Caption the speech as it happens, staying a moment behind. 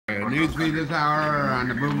Newsfeed this hour on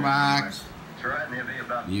the boombox.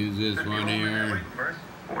 Use this one here.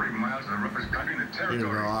 40 miles of the roughest country in the territory. Here's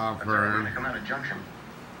our offer. They come out of Junction.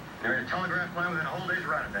 They're in a telegraph line within a whole day's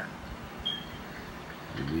ride of that.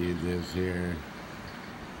 Use this here.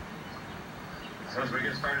 So as we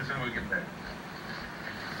get started, soon we get there.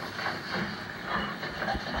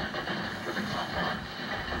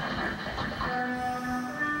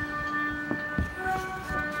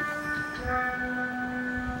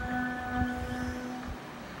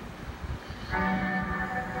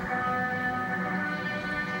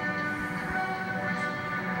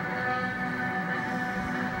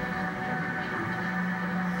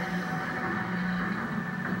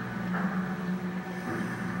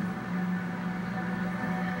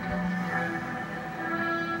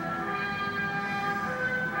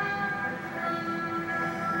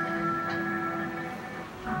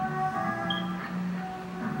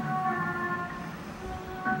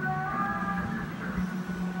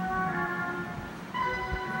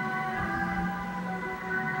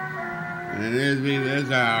 And it is me this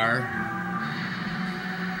hour.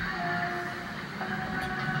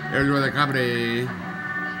 Here's where the company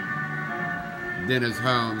Denis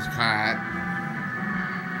Holmes caught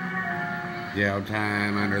jail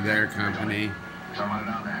time under their company.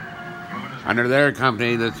 Under their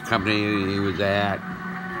company, this company he was at,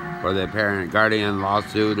 for the apparent guardian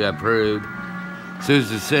lawsuit approved, sues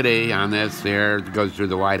the city on this here. It goes through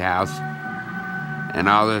the White House. And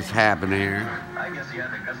all this happened here.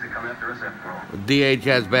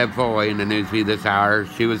 DHS Bev Foley in the newsfeed this hour.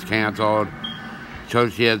 She was canceled.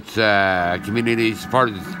 Associates Community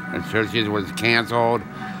Support Associates was canceled.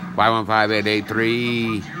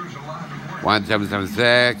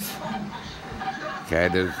 515-883-1776. Okay,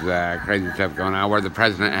 there's crazy stuff going on where the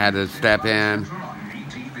president had to step in.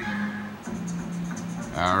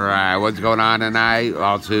 All right, what's going on tonight?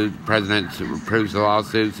 Lawsuit. President approves the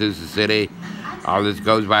lawsuit, sues the city. All this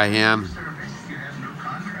goes by him.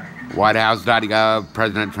 WhiteHouse.gov,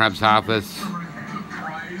 President Trump's office.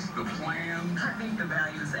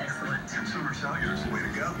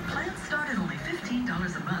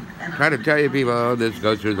 Try to tell you people this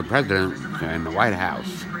goes through the president and the White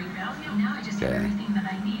House. Okay.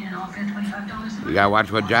 You gotta watch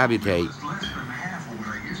what job you take.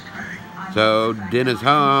 So Denis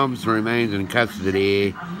Holmes remains in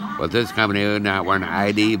custody with this company not wearing an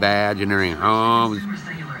ID badge, entering homes,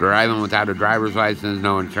 driving without a driver's license,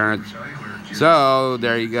 no insurance. So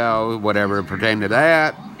there you go, whatever pertained to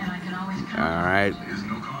that. All right,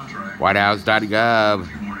 WhiteHouse.gov,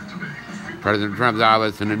 President Trump's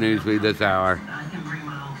office in the newsfeed this hour.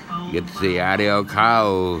 You get to see audio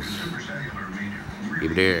calls.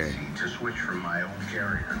 Keep it here.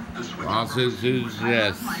 Lawsuit sues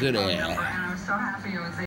the city.